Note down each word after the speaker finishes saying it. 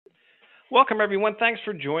Welcome, everyone. Thanks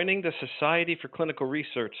for joining the Society for Clinical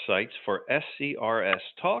Research Sites for SCRS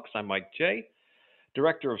Talks. I'm Mike J.,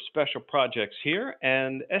 Director of Special Projects here,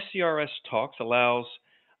 and SCRS Talks allows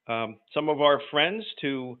some of our friends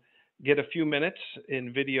to get a few minutes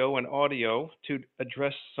in video and audio to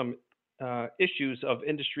address some issues of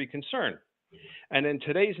industry concern. And in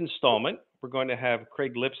today's installment, we're going to have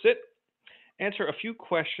Craig Lipset answer a few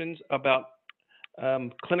questions about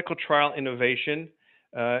clinical trial innovation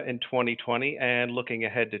in 2020 and looking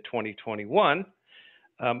ahead to 2021.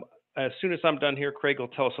 As soon as I'm done here, Craig will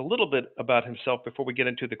tell us a little bit about himself before we get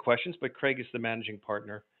into the questions, but Craig is the managing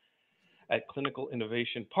partner at Clinical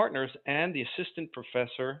Innovation Partners and the assistant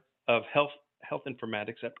professor of health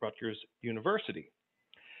informatics at Rutgers University.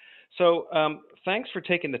 So thanks for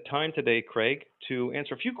taking the time today, Craig, to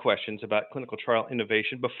answer a few questions about clinical trial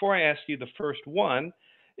innovation. Before I ask you the first one,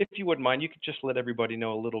 if you wouldn't mind, you could just let everybody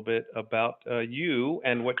know a little bit about you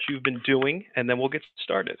and what you've been doing, and then we'll get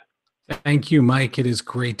started. Thank you, Mike. It is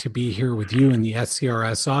great to be here with you and the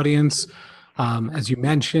SCRS audience. As you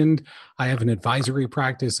mentioned, I have an advisory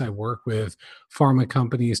practice. I work with pharma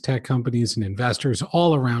companies, tech companies, and investors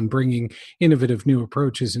all around bringing innovative new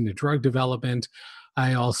approaches into drug development.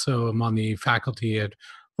 I also am on the faculty at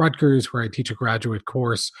Rutgers, where I teach a graduate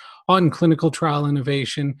course on clinical trial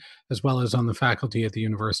innovation, as well as on the faculty at the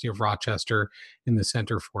University of Rochester in the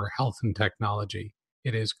Center for Health and Technology.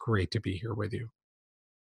 It is great to be here with you.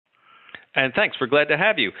 And thanks. We're glad to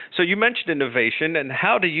have you. So you mentioned innovation, and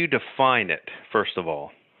how do you define it, first of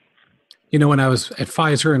all? You know, when I was at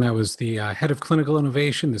Pfizer and I was the head of clinical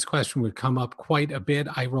innovation, this question would come up quite a bit.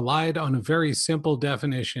 I relied on a very simple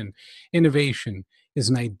definition. Innovation is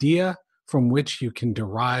an idea from which you can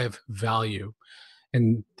derive value.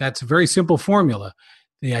 And that's a very simple formula.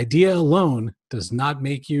 The idea alone does not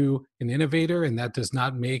make you an innovator, and that does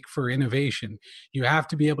not make for innovation. You have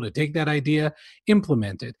to be able to take that idea,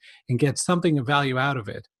 implement it, and get something of value out of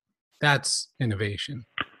it. That's innovation.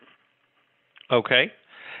 Okay.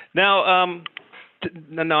 Now,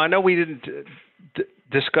 I know we didn't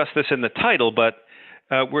discuss this in the title, but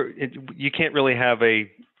you can't really have a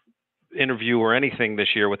interview or anything this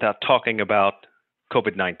year without talking about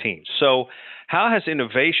COVID-19. So how has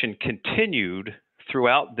innovation continued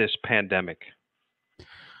throughout this pandemic?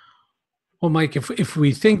 Well, Mike, if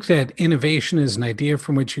we think that innovation is an idea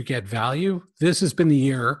from which you get value, this has been the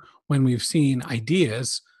year when we've seen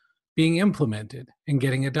ideas being implemented and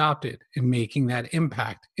getting adopted and making that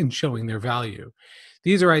impact and showing their value.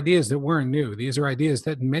 These are ideas that weren't new. These are ideas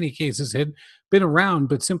that in many cases had been around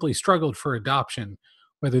but simply struggled for adoption,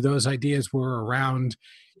 whether those ideas were around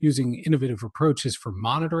using innovative approaches for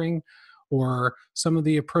monitoring or some of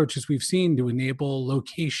the approaches we've seen to enable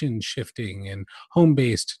location shifting and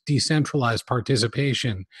home-based decentralized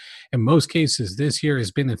participation. In most cases, this year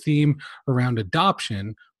has been a theme around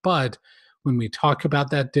adoption, but when we talk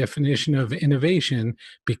about that definition of innovation,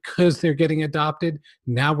 because they're getting adopted,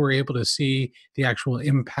 now we're able to see the actual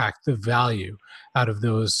impact, the value out of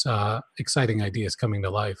those exciting ideas coming to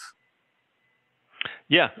life.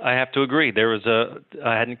 Yeah, I have to agree.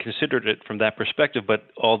 I hadn't considered it from that perspective, but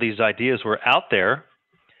all these ideas were out there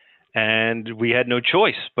and we had no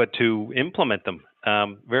choice but to implement them.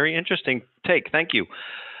 Very interesting take. Thank you.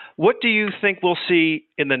 What do you think we'll see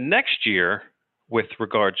in the next year with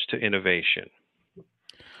regards to innovation?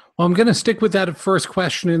 Well, I'm going to stick with that first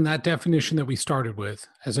question in that definition that we started with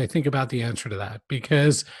as I think about the answer to that.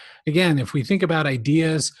 Because again, if we think about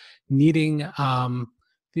ideas needing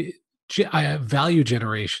the value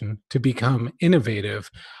generation to become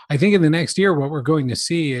innovative, I think in the next year, what we're going to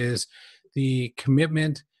see is the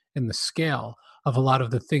commitment and the scale of a lot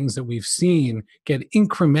of the things that we've seen get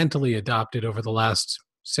incrementally adopted over the last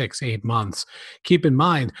 6-8 months. Keep in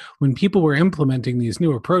mind, when people were implementing these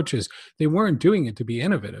new approaches, they weren't doing it to be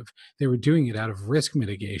innovative. They were doing it out of risk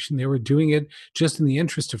mitigation. They were doing it just in the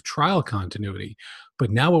interest of trial continuity. But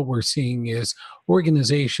now what we're seeing is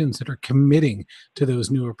organizations that are committing to those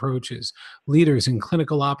new approaches, leaders in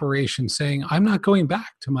clinical operations saying, I'm not going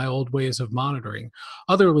back to my old ways of monitoring.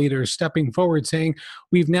 Other leaders stepping forward saying,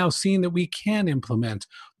 we've now seen that we can implement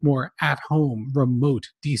more at-home, remote,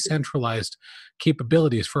 decentralized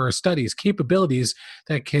capabilities for our studies, capabilities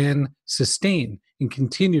that can sustain and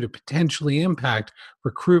continue to potentially impact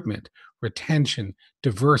recruitment, retention,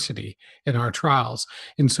 diversity in our trials.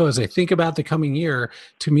 And so as I think about the coming year,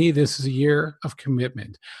 to me, this is a year of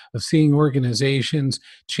commitment, of seeing organizations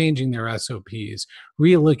changing their SOPs,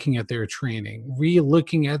 re-looking at their training,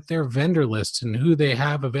 re-looking at their vendor lists and who they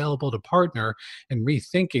have available to partner, and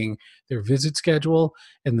rethinking their visit schedule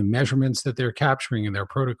and the measurements that they're capturing in their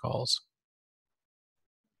protocols.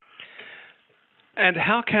 And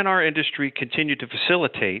how can our industry continue to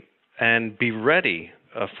facilitate and be ready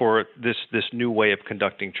for this new way of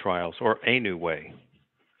conducting trials, or a new way?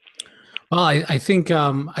 Well, I think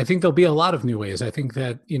there'll be a lot of new ways. I think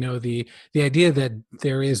that the idea that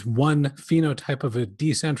there is one phenotype of a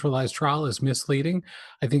decentralized trial is misleading.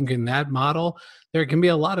 I think in that model there can be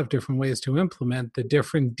a lot of different ways to implement the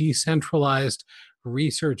different decentralized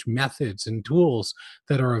research methods and tools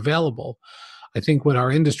that are available. I think what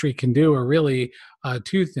our industry can do are really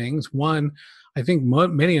two things. One, I think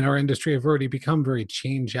many in our industry have already become very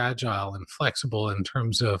change agile and flexible in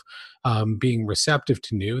terms of being receptive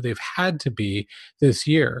to new. They've had to be this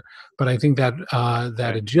year, but I think that that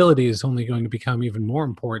Right. agility is only going to become even more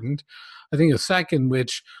important. I think a second,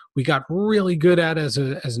 which we got really good at as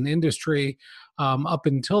an industry up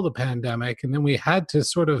until the pandemic, and then we had to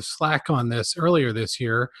sort of slack on this earlier this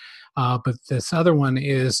year. But this other one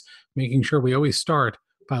is making sure we always start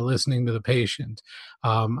by listening to the patient.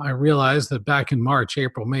 I realized that back in March,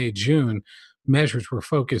 April, May, June, measures were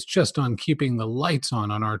focused just on keeping the lights on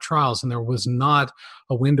our trials, and there was not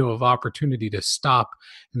a window of opportunity to stop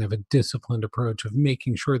and have a disciplined approach of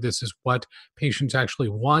making sure this is what patients actually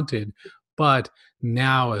wanted. But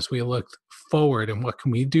now, as we look forward and what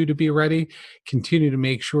can we do to be ready, continue to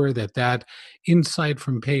make sure that that insight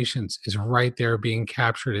from patients is right there being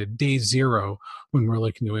captured at day zero when we're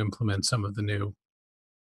looking to implement some of the new.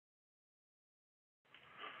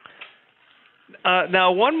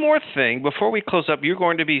 Now, one more thing before we close up, you're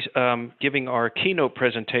going to be giving our keynote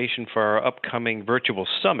presentation for our upcoming virtual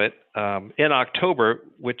summit in October,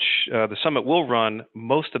 which the summit will run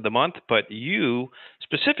most of the month, but you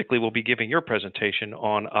specifically will be giving your presentation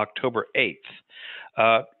on October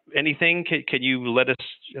 8th. Anything? Can you let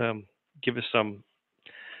us give us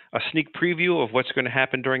a sneak preview of what's going to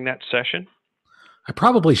happen during that session? I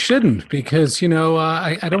probably shouldn't because,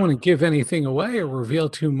 I don't want to give anything away or reveal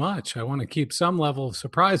too much. I want to keep some level of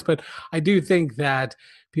surprise, but I do think that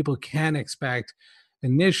people can expect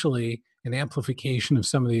initially an amplification of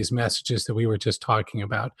some of these messages that we were just talking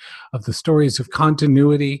about, of the stories of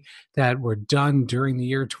continuity that were done during the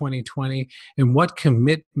year 2020 and what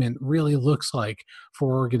commitment really looks like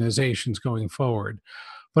for organizations going forward.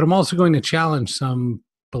 But I'm also going to challenge some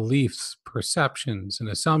beliefs, perceptions, and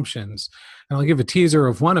assumptions. And I'll give a teaser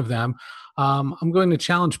of one of them. I'm going to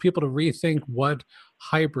challenge people to rethink what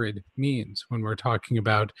hybrid means when we're talking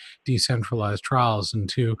about decentralized trials and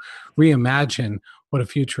to reimagine what a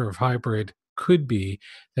future of hybrid could be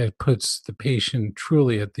that puts the patient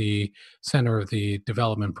truly at the center of the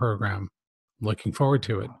development program. I'm looking forward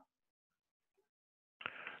to it.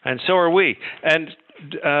 And so are we. And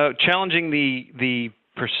challenging the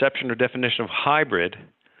perception or definition of hybrid.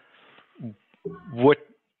 What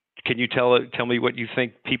can you tell me what you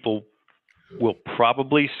think people will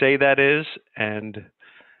probably say that is, and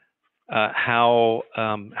how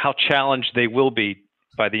challenged they will be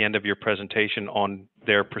by the end of your presentation on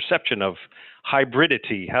their perception of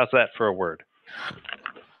hybridity? How's that for a word?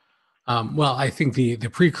 Well, I think the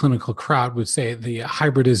preclinical crowd would say the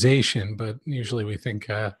hybridization, but usually we think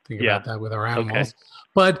about that with our animals. Okay.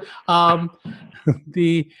 But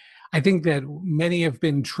I think that many have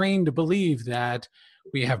been trained to believe that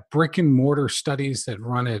we have brick and mortar studies that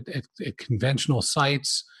run at conventional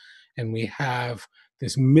sites, and we have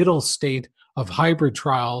this middle state of hybrid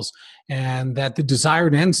trials, and that the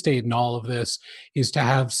desired end state in all of this is to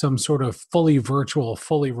have some sort of fully virtual,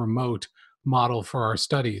 fully remote model for our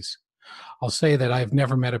studies. I'll say that I've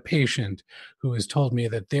never met a patient who has told me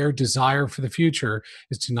that their desire for the future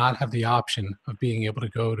is to not have the option of being able to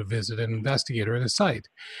go to visit an investigator at a site.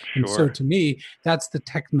 And so Sure. to me, that's the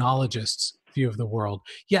technologist's view of the world.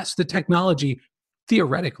 Yes, the technology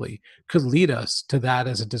theoretically could lead us to that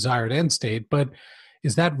as a desired end state, but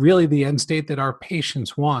is that really the end state that our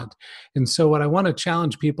patients want? And so, what I want to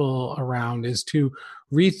challenge people around is to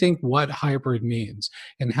rethink what hybrid means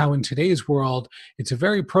and how, in today's world, it's a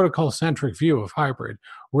very protocol centric view of hybrid.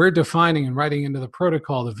 We're defining and writing into the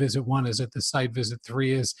protocol the visit one is at the site, visit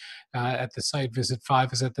three is at the site, visit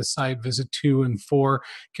five is at the site, visit two and four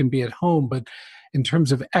can be at home. But in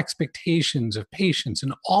terms of expectations of patients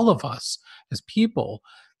and all of us as people,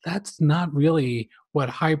 that's not really what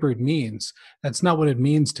hybrid means. That's not what it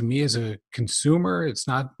means to me as a consumer. It's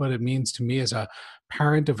not what it means to me as a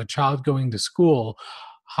parent of a child going to school.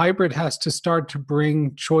 Hybrid has to start to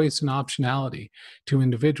bring choice and optionality to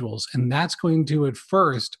individuals. And that's going to at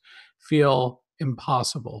first feel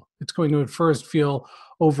impossible. It's going to at first feel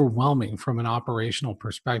overwhelming from an operational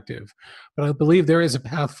perspective. But I believe there is a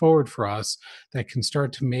path forward for us that can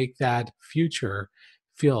start to make that future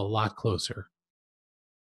feel a lot closer.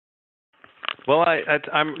 Well,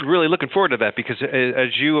 I'm really looking forward to that because,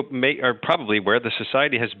 as you are probably aware, the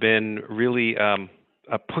society has been really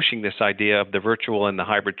pushing this idea of the virtual and the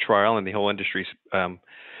hybrid trial, and the whole industry um,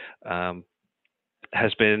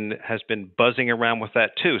 has been buzzing around with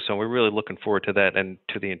that too. So we're really looking forward to that and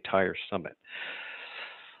to the entire summit.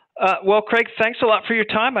 Well, Craig, thanks a lot for your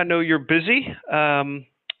time. I know you're busy.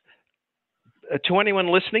 To anyone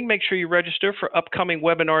listening, make sure you register for upcoming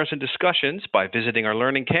webinars and discussions by visiting our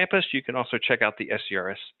Learning Campus. You can also check out the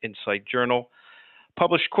SCRS Insight Journal,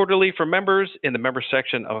 published quarterly for members in the member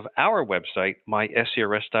section of our website,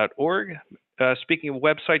 myscrs.org. Speaking of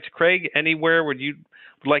websites, Craig, anywhere would you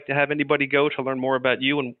like to have anybody go to learn more about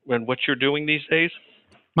you and what you're doing these days?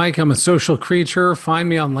 Mike, I'm a social creature. Find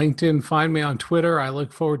me on LinkedIn, find me on Twitter. I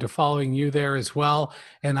look forward to following you there as well.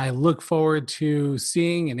 And I look forward to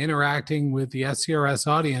seeing and interacting with the SCRS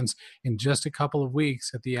audience in just a couple of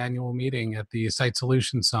weeks at the annual meeting at the Site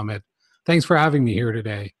Solutions Summit. Thanks for having me here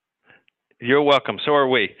today. You're welcome. So are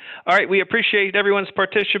we. All right. We appreciate everyone's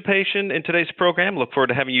participation in today's program. Look forward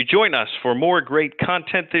to having you join us for more great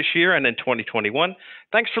content this year and in 2021.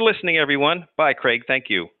 Thanks for listening, everyone. Bye, Craig. Thank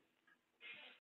you.